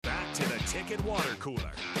Ticket Water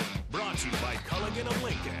Cooler. Brought to you by Culligan of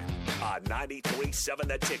Lincoln on 93.7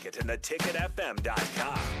 The Ticket and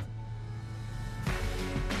theticketfm.com.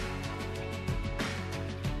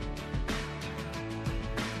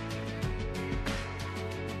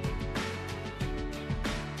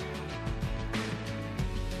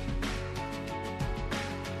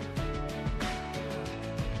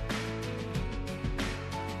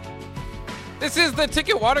 This is the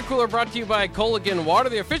Ticket Water Cooler brought to you by Culligan Water,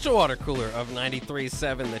 the official water cooler of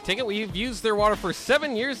 93.7 The Ticket. We've used their water for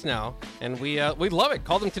 7 years now, and we love it.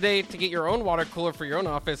 Call them today to get your own water cooler for your own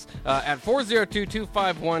office at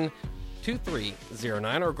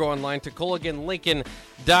 402-251-2309 or go online to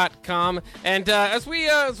CulliganLincoln.com. And as we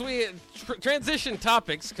transition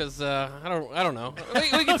topics, because I don't know,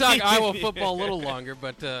 we can talk Iowa football a little longer,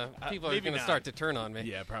 but people are going to start to turn on me.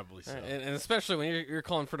 Yeah, probably so. And especially when you're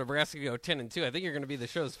calling for Nebraska to go 10-2, I think you're going to be the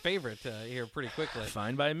show's favorite here pretty quickly.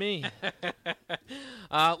 Fine by me.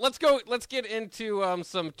 Let's get into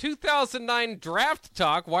some 2009 draft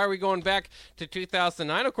talk. Why are we going back to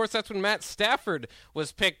 2009? Of course, that's when Matt Stafford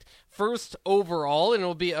was picked first overall, and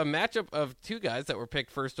it'll be a matchup of two guys that were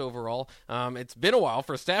picked first overall. It's been a while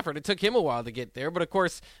for Stafford. It took him a while to get there, but of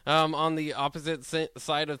course, on the opposite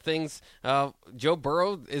side of things, Joe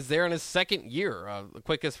Burrow is there in his second year, the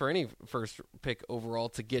quickest for any first pick overall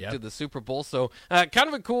to get to the Super Bowl. So kind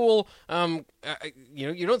of a cool,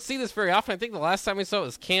 you don't see this very often. I think the last time we saw it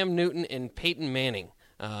was Cam Newton and Peyton Manning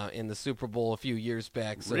in the Super Bowl a few years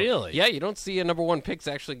back. So, really? Yeah, you don't see a number one picks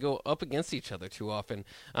actually go up against each other too often.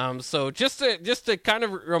 So just to kind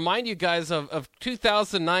of remind you guys of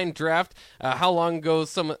 2009 draft, how long ago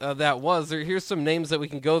some that was. Here's some names that we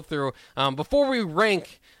can go through before we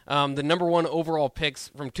rank the number one overall picks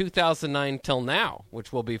from 2009 till now,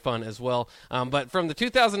 which will be fun as well. But from the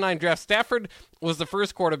 2009 draft, Stafford was the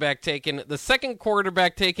first quarterback taken. The second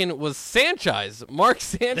quarterback taken was Sanchez, Mark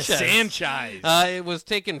Sanchez. The Sanchez. It was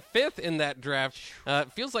taken fifth in that draft.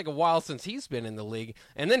 It feels like a while since he's been in the league.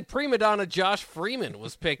 And then prima donna Josh Freeman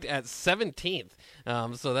was picked at 17th.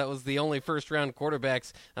 So that was the only first-round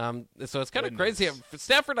quarterbacks. So it's kind of crazy.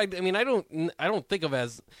 Stafford, I don't think of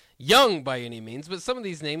as young by any means, but some of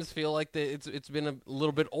these names feel like it's been a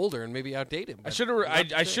little bit older and maybe outdated. I should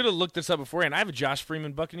have looked this up beforehand. I have a Josh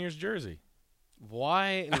Freeman Buccaneers jersey.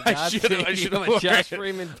 Why? I should have a Josh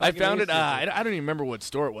Freeman. I found it. I don't even remember what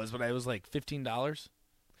store it was, but it was like $15. It's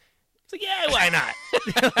like, yeah, why not?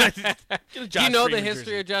 Do you know the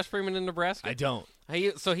history of Josh Freeman in Nebraska? I don't.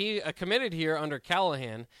 He committed here under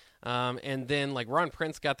Callahan, and then like Ron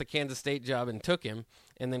Prince got the Kansas State job and took him.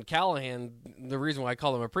 And then Callahan, the reason why I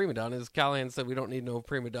call him a prima donna is Callahan said we don't need no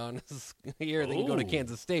prima donnas here. They can go to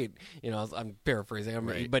Kansas State. I'm paraphrasing,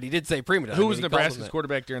 right. But he did say prima donna. Who was Nebraska's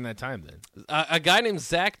quarterback during that time then? A guy named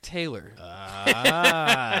Zach Taylor.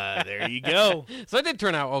 There you go. So it did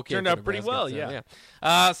turn out okay. Turned out pretty well, yeah.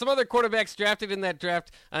 Some other quarterbacks drafted in that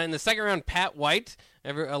draft. In the second round, Pat White.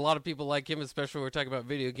 A lot of people like him, especially when we were talking about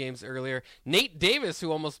video games earlier. Nate Davis,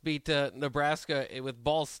 who almost beat Nebraska with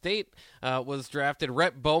Ball State, was drafted.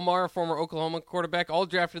 Rhett Bomar, former Oklahoma quarterback, all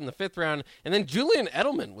drafted in the 5th round. And then Julian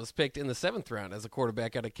Edelman was picked in the 7th round as a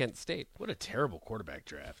quarterback out of Kent State. What a terrible quarterback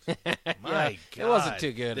draft. My God. It wasn't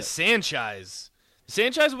too good. The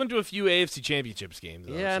Sanchez went to a few AFC Championships games,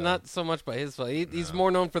 though. Yeah, not so much by his fault. He's more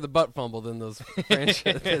known for the butt fumble than those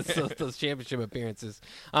those championship appearances.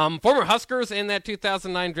 Former Huskers in that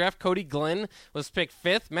 2009 draft, Cody Glenn was picked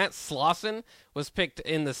 5th. Matt Slauson was picked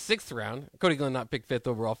in the 6th round. Cody Glenn not picked 5th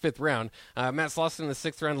overall, 5th round. Matt Slauson in the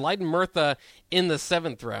 6th round. Leiden Murtha in the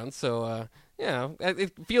 7th round. So,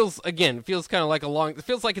 it feels kind of like it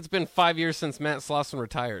feels like it's been 5 years since Matt Slauson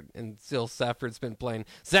retired, and still Stafford's been playing.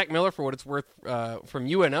 Zach Miller, for what it's worth, from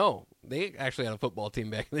UNO. They actually had a football team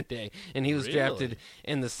back in the day, and he was drafted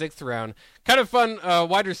in the 6th round. Kind of fun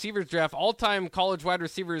wide receivers draft. All-time college wide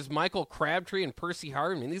receivers Michael Crabtree and Percy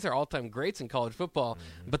Harvin. I mean, these are all-time greats in college football,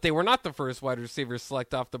 but they were not the first wide receivers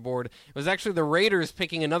select off the board. It was actually the Raiders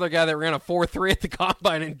picking another guy that ran a 4.3 at the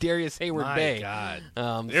combine in Darius Hayward-Bay. My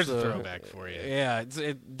God. There's a throwback for you. Yeah,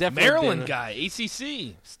 it definitely Maryland guy,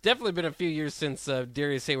 ACC. It's definitely been a few years since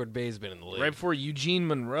Darius Hayward-Bay's been in the league. Right before Eugene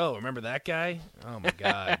Monroe. Remember that guy? Oh, my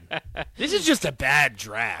God. This is just a bad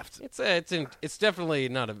draft. It's definitely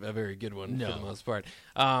not a very good one for the most part.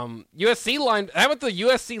 USC how about the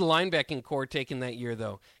USC linebacking core taken that year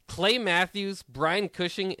though? Clay Matthews, Brian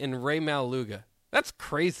Cushing, and Ray Maluga. That's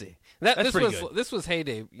crazy. That's pretty good. This was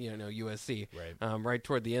heyday, USC. Right. Right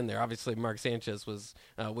toward the end there. Obviously, Mark Sanchez was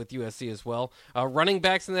with USC as well. Running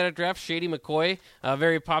backs in that draft, Shady McCoy, a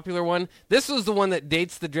very popular one. This was the one that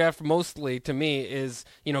dates the draft mostly to me is,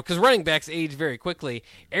 because running backs age very quickly.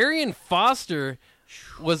 Arian Foster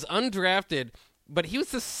was undrafted. But he was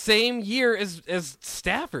the same year as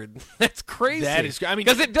Stafford. That's crazy. That is, I mean,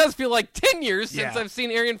 because it does feel like 10 years since Yeah. I've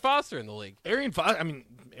seen Arian Foster in the league. Arian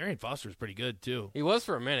Foster is pretty good too. He was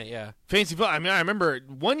for a minute, yeah. Fantasy football. I mean, I remember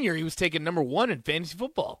one year he was taken number 1 in fantasy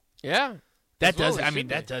football. Yeah. That As well does. he I should mean,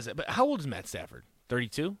 be. that does it. But how old is Matt Stafford?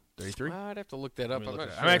 32, 33. I'd have to look that up. I'm not I'm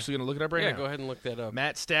sure. actually going to look it up right yeah, now. go ahead and look that up.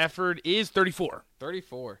 Matt Stafford is 34.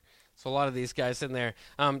 34. So a lot of these guys in there.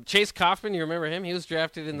 Chase Kaufman, you remember him? He was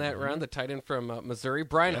drafted in that round, the tight end from Missouri.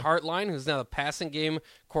 Brian Hartline, who's now the passing game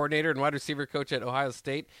coordinator and wide receiver coach at Ohio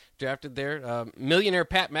State, drafted there. Millionaire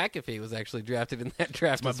Pat McAfee was actually drafted in that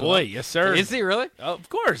draft. My as boy, well. yes sir. Is he really? Oh, of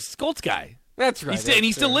course, Colts guy. That's right. And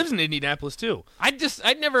he still That's lives in Indianapolis too.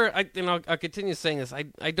 I'll continue saying this.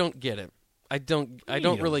 I don't get it. I don't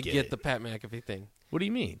don't really get get it? the Pat McAfee thing. What do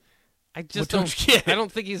you mean? I just What don't you get? I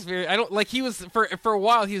don't think he's very. I don't like. He was for a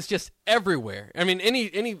while. He was just everywhere. I mean, any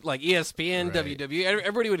like ESPN, Right. WWE,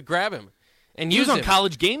 everybody would grab him and He use was on him.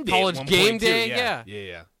 College Game Day. College at one Game point, too. Day,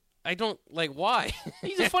 Yeah. I don't like why.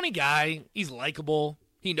 He's a funny guy. He's likable.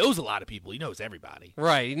 He knows a lot of people. He knows everybody.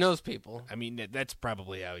 Right, he knows people. I mean, that's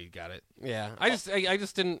probably how he got it. Yeah, I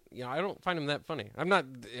just didn't. I don't find him that funny. I'm not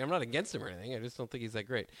against him or anything. I just don't think he's that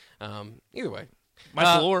great. Either way.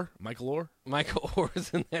 Michael Orr. Michael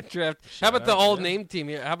Orr's in that draft. How about the all-name team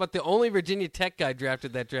here? How about the only Virginia Tech guy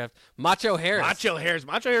drafted that draft? Macho Harris.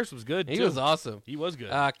 Macho Harris was good, He too. was awesome. He was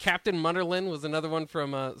good. Captain Munderland was another one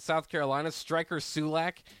from South Carolina. Striker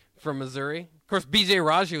Sulak from Missouri. Of course, B.J.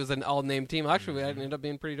 Raji was an all-name team. Actually, that ended up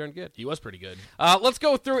being pretty darn good. He was pretty good. Let's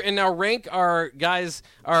go through and now rank our guys,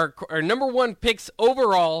 our number one picks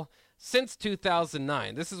overall since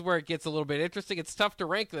 2009. This is where it gets a little bit interesting. It's tough to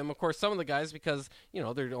rank them, of course, some of the guys because,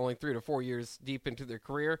 they're only 3 to 4 years deep into their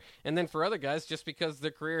career. And then for other guys, just because their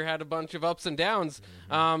career had a bunch of ups and downs.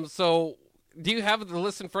 So do you have the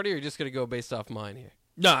list in front of you or are you just going to go based off mine here?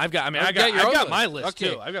 No, I've got your own my list. list,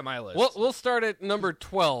 Okay. too. I've got my list. We'll start at number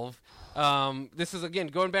 12. This is, again,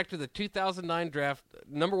 going back to the 2009 draft,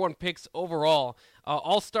 number one picks overall.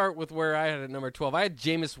 I'll start with where I had at number 12. I had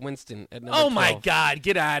Jameis Winston at number 12. Oh, my God.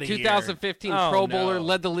 Get out of here. 2015 Oh, Pro Bowler, no.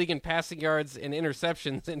 led the league in passing yards and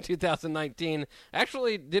interceptions in 2019.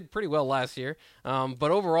 Actually did pretty well last year.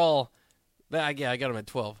 But overall, I got him at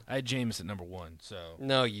 12. I had Jameis at number 1, so.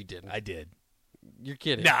 No, you didn't. I did. You're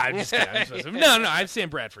kidding. No, I'm just kidding. No, I have Sam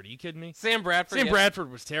Bradford. Are you kidding me? Sam Bradford. Sam yeah.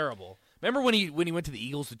 Bradford was terrible. Remember when he went to the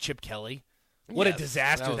Eagles with Chip Kelly? What Yes, a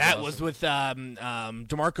disaster that that was was with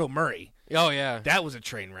DeMarco Murray. Oh, yeah. That was a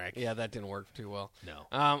train wreck. Yeah, that didn't work too well. No.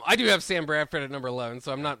 I do have Sam Bradford at number 11,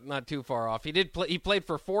 so I'm not too far off. He did he played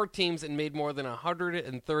for 4 teams and made more than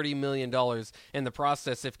 $130 million in the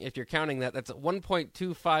process. If you're counting that, that's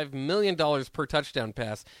 $1.25 million per touchdown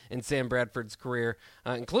pass in Sam Bradford's career,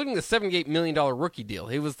 including the $78 million rookie deal.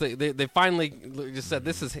 He was they finally just said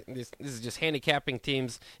this is just handicapping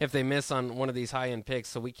teams if they miss on one of these high end picks,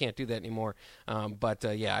 so we can't do that anymore. But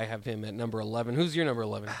I have him at number 11. Who's your number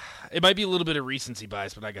 11? It might be a little bit of recency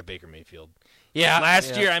bias, but I got Baker Mayfield. Yeah,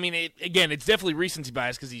 Last year, I mean, it's definitely recency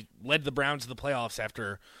bias because he led the Browns to the playoffs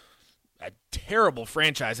after a terrible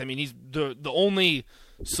franchise. I mean, he's the only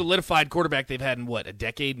solidified quarterback they've had in, a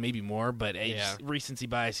decade, maybe more. But recency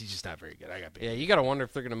bias, he's just not very good. I got Baker. Yeah, you got to wonder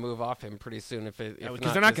if they're going to move off him pretty soon. Because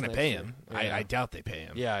they're not going to pay him. Yeah. I doubt they pay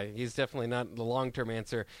him. Yeah, he's definitely not the long-term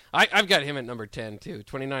answer. I've got him at number 10, too.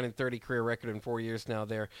 29-30 career record in 4 years now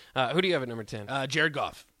there. Who do you have at number 10? Jared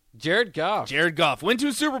Goff. Jared Goff. Jared Goff went to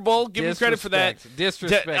a Super Bowl. Give him credit for that.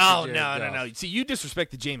 Disrespect. Oh, Jared no. Goff. See, you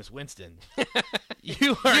disrespected Jameis Winston. you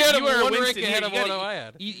You had him are one Winston. rank ahead of You gotta what I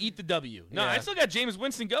had. Eat the W. No, Yeah. I still got Jameis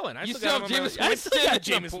Winston going. I You still still got have him on Jameis my- I still got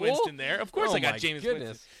Winston in the Jameis pool? Winston there. Of course, Oh I got my Jameis goodness.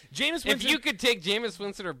 Winston. Jameis If Winston. you could take Jameis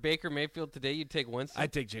Winston or Baker Mayfield today, you'd take Winston.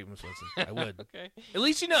 I'd take Jameis Winston. I would. Okay. At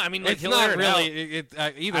least I mean, like It's he'll not air it out. really.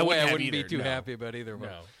 Either I way, wouldn't I have wouldn't be either, too no. happy about either one.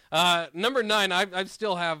 No. Number 9, I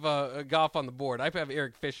still have Goff on the board. I have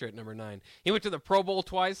Eric Fisher at number 9. He went to the Pro Bowl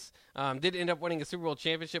twice. Did end up winning a Super Bowl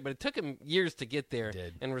championship, but it took him years to get there,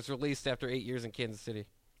 and was released after 8 years in Kansas City.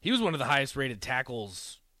 He was one of the highest-rated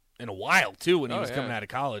tackles in a while too when he was yeah. coming out of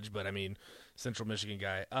college. But I mean, Central Michigan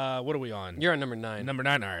guy. What are we on? You're on number 9. Number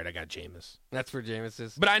 9. All right, I got Jameis. That's where Jameis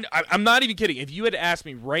is. But I'm not even kidding. If you had asked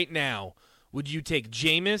me right now, would you take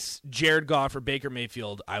Jameis, Jared Goff, or Baker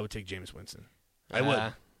Mayfield? I would take Jameis Winston. I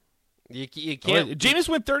would. You can't. Jameis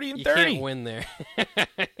went 30 and You 30. can't win there.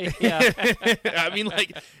 Yeah. I mean,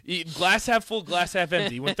 like glass half full, glass half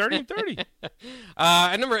empty. He went 30 and 30.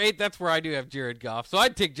 At number 8, that's where I do have Jared Goff. So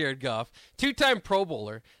I'd take Jared Goff, 2-time Pro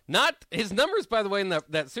Bowler. Not his numbers, by the way, in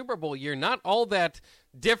that Super Bowl year, not all that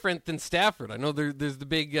different than Stafford. I know there's the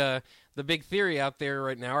big the big theory out there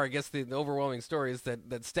right now, or I guess the overwhelming story is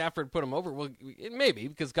that Stafford put him over. Well, it may be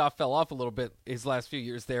because Goff fell off a little bit his last few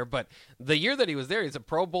years there, but the year that he was there, he's a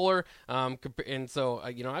Pro Bowler, and so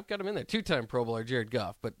I've got him in there. 2-time Pro Bowler Jared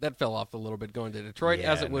Goff, but that fell off a little bit going to Detroit,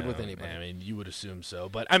 as it would with anybody. I mean, you would assume so,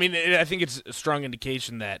 but I mean, I think it's a strong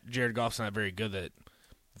indication that Jared Goff's not very good. That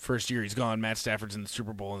first year he's gone, Matt Stafford's in the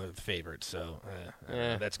Super Bowl and they're the favorite. So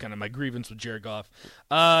that's kind of my grievance with Jared Goff.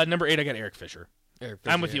 Number 8, I got Eric Fisher.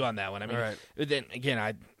 I'm with you on that one. I mean, then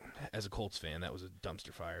again, as a Colts fan, that was a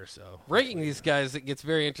dumpster fire. So ranking these guys, it gets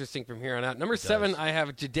very interesting from here on out. Number 7, I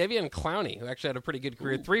have Jadeveon Clowney, who actually had a pretty good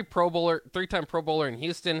career. 3-time Pro Bowler in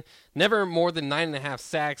Houston. Never more than 9.5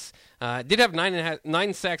 sacks. Did have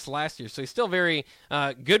 9 sacks last year, so he's still very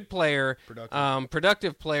good player,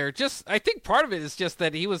 productive player. I think part of it is just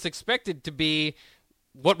that he was expected to be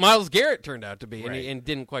what Myles Garrett turned out to be, and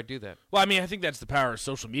didn't quite do that. Well, I mean, I think that's the power of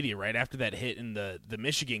social media, right? After that hit in the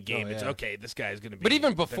Michigan game, it's okay, this guy is going to be. But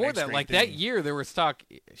even before that, like that year, there was talk,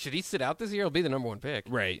 should he sit out this year? He'll be the number 1 pick.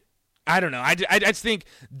 Right. I don't know. I just think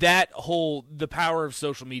the power of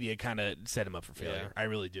social media kind of set him up for failure. I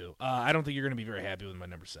really do. I don't think you're going to be very happy with my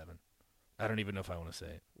number 7. I don't even know if I want to say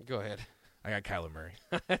it. Go ahead. I got Kyler Murray.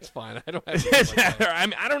 That's fine. I don't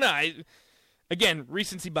have I don't know. Again,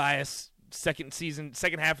 recency bias. Second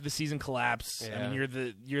half of the season collapse. Yeah. I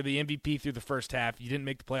mean, you're the MVP through the first half. You didn't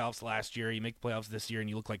make the playoffs last year. You make the playoffs this year, and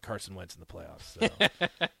you look like Carson Wentz in the playoffs. So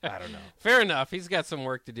I don't know. Fair enough. He's got some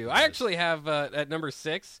work to do. I actually have at number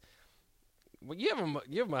 6. Well, you have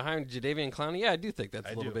him behind Jadeveon Clowney. Yeah, I do think that's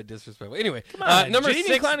a little bit disrespectful. Anyway, come on, number Jadeveon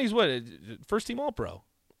 6. Clowney's what? First team All Pro.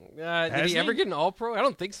 Did he ever get an All Pro? I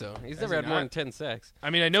don't think so. He's never had more than 10 sacks. I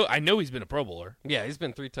mean, I know he's been a Pro Bowler. Yeah, he's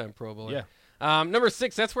been 3-time Pro Bowler. Yeah. Number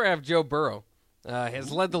 6. That's where I have Joe Burrow.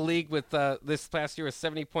 Has led the league with this past year with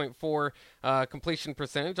 70.4 completion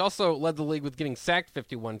percentage. Also led the league with getting sacked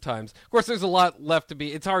 51 times. Of course, there's a lot left to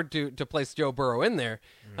be. It's hard to place Joe Burrow in there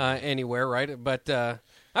anywhere, right? But I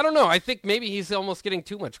don't know. I think maybe he's almost getting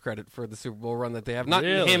too much credit for the Super Bowl run that they have. Not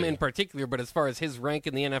him in particular, but as far as his rank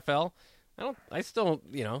in the NFL.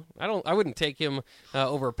 I wouldn't take him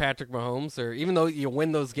over Patrick Mahomes, or even though you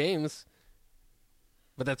win those games.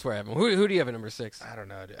 But that's where I have him. Who do you have at number 6? I don't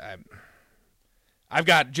know. I've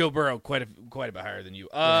got Joe Burrow quite a bit higher than you.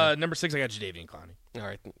 Number 6, I got Jadeveon Clowney. All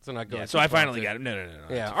right, so not going. Yeah, so I finally got him. No.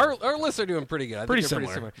 Yeah, our lists are doing pretty good. I pretty think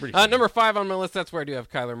similar. Pretty similar. Number 5 on my list. That's where I do have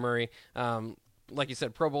Kyler Murray. Like you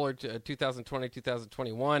said, Pro Bowler 2020,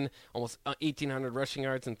 2021, almost 1,800 rushing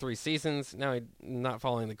yards in 3 seasons. Now he's not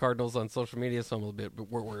following the Cardinals on social media, so I'm a little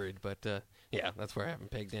bit worried. But yeah, that's where I have him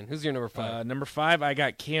pegged in. Who's your number 5? Number 5, I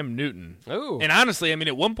got Cam Newton. Oh, and honestly, I mean,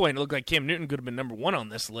 at one point it looked like Cam Newton could have been number 1 on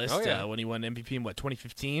this list when he won MVP in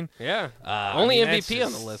 2015. Yeah, only MVP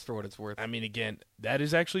on the list for what it's worth. I mean, again, that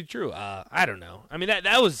is actually true. I don't know. I mean,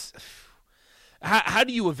 that was. How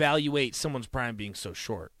do you evaluate someone's prime being so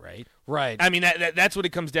short, right? Right. I mean, that's what it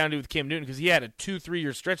comes down to with Cam Newton, because he had a 2-3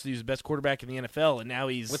 year stretch that he was the best quarterback in the NFL, and now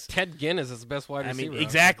he's with Ted Ginn as his best wide receiver. I mean,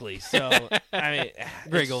 exactly. So, I mean,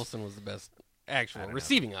 Greg Olsen was the best actual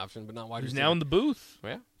receiving option, but not wide receiver. He's now in the booth.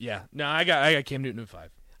 Yeah. No, I got Cam Newton at 5.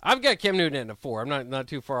 I've got Cam Newton at 4. I'm not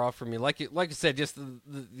too far off from you. Like you said, just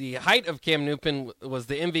the height of Cam Newton was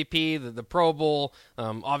the MVP, the Pro Bowl,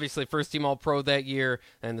 obviously first team All Pro that year,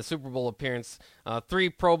 and the Super Bowl appearance. 3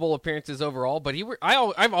 Pro Bowl appearances overall. But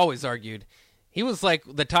I've always argued he was like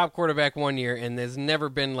the top quarterback one year, and there's never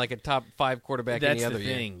been like a top 5 quarterback any other year. That's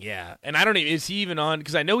the thing, yeah. And I don't even is he even on?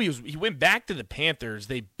 Because I know he went back to the Panthers.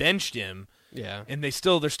 They benched him. Yeah, and they're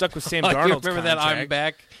stuck with Sam Darnold's you remember contract. that I'm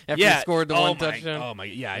back after he scored the one touchdown? Oh my,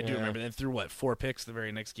 yeah, I do remember. Then threw 4 picks the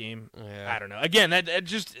very next game. Yeah. I don't know. Again, that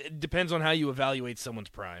just depends on how you evaluate someone's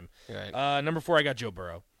prime. Right. Number 4, I got Joe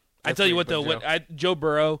Burrow. I tell you what though, Joe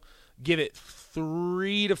Burrow, give it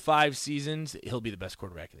 3 to 5 seasons, he'll be the best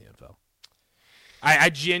quarterback in the NFL. I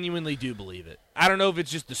genuinely do believe it. I don't know if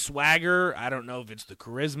it's just the swagger. I don't know if it's the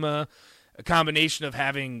charisma. A combination of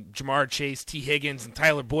having Jamar Chase, T. Higgins, and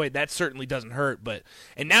Tyler Boyd, that certainly doesn't hurt.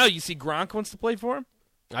 And now you see Gronk wants to play for him.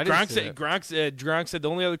 Gronk said the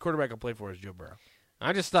only other quarterback I'll play for is Joe Burrow.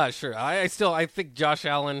 I'm just not sure. I think Josh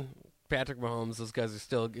Allen, Patrick Mahomes, those guys are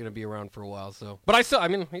still going to be around for a while. So, but he's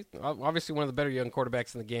obviously one of the better young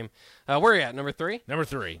quarterbacks in the game. Where are you at? Number 3? Number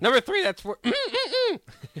 3. That's where.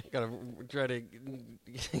 Gotta try to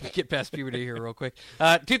get past puberty here real quick.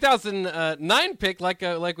 2009 pick, like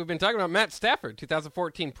we've been talking about, Matt Stafford,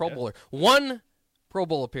 2014 Pro Bowler. 1 Pro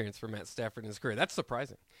Bowl appearance for Matt Stafford in his career. That's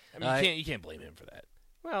surprising. I mean, you can't blame him for that.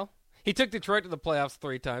 Well, he took Detroit to the playoffs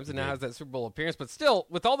 3 times and now has that Super Bowl appearance. But still,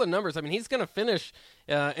 with all the numbers, I mean, he's going to finish.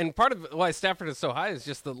 And part of why Stafford is so high is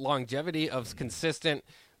just the longevity of consistent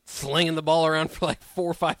slinging the ball around for like 4,000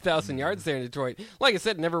 or 5,000 yards there in Detroit. Like I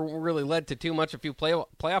said, never really led to too much, a few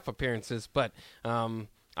playoff appearances, but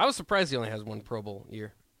I was surprised he only has one Pro Bowl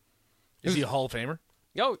year. Is he a Hall of Famer?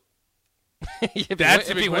 Yo, That's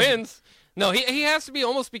if he wins. No, he has to be,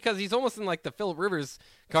 almost because he's almost in like the Phillip Rivers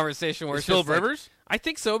conversation. Where Is Phillip Rivers? I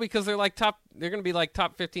think so, because they're like top. They're going to be like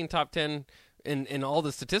top 15, top 10 in all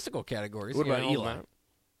the statistical categories. What about Eli?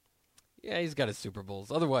 Yeah, he's got his Super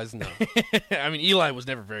Bowls. Otherwise, no. I mean, Eli was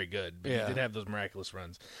never very good, but Yeah. he did have those miraculous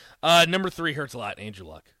runs. Number 3 hurts a lot. Andrew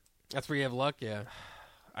Luck. That's where you have Luck. Yeah.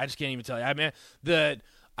 I just can't even tell you. I mean,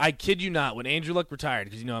 I kid you not. When Andrew Luck retired,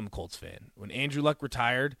 because you know I'm a Colts fan. When Andrew Luck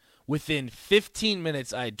retired, within 15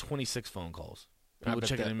 minutes, I had 26 phone calls. People bet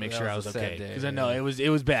checking that- in to make that sure I was was a sad okay, day, because I know yeah. it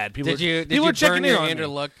was bad. People Did you people were checking burn in your on Andrew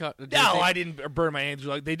me. Luck? No, I didn't burn my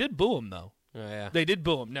Andrew Luck. They did boo him though. Oh, yeah. They did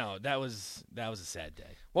boo him. No, that was a sad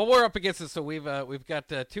day. Well, we're up against it, so we've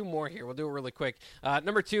got 2 more here. We'll do it really quick.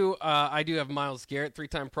 Number 2, I do have Myles Garrett,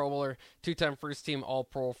 3-time Pro Bowler, 2-time first-team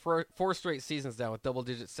All-Pro, 4 straight seasons now with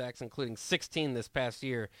double-digit sacks, including 16 this past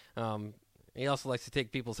year. He also likes to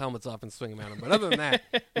take people's helmets off and swing them at them. But other than that,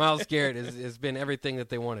 Myles Garrett has been everything that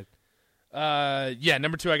they wanted. Yeah,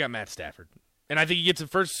 number 2, I got Matt Stafford, and I think he gets the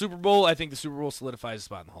first Super Bowl. I think the Super Bowl solidifies his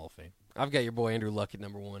spot in the Hall of Fame. I've got your boy Andrew Luck at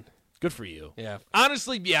number 1. Good for you. Yeah.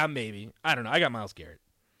 Honestly, yeah, maybe. I don't know. I got Myles Garrett.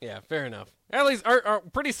 Yeah, fair enough. At least are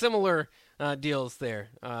pretty similar deals there.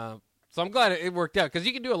 So I'm glad it worked out, because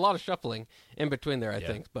you can do a lot of shuffling in between there, I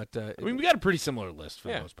think. But I mean, we got a pretty similar list for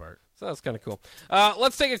the most part. So that's kind of cool.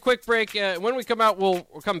 Let's take a quick break. When we come out, we'll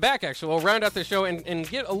come back, actually. We'll round out the show and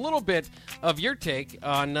get a little bit of your take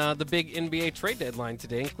on the big NBA trade deadline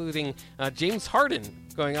today, including James Harden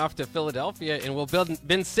going off to Philadelphia, and will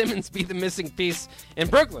Ben Simmons be the missing piece in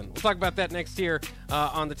Brooklyn? We'll talk about that next year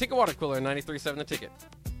on the Ticket Water Cooler, 93.7 The Ticket.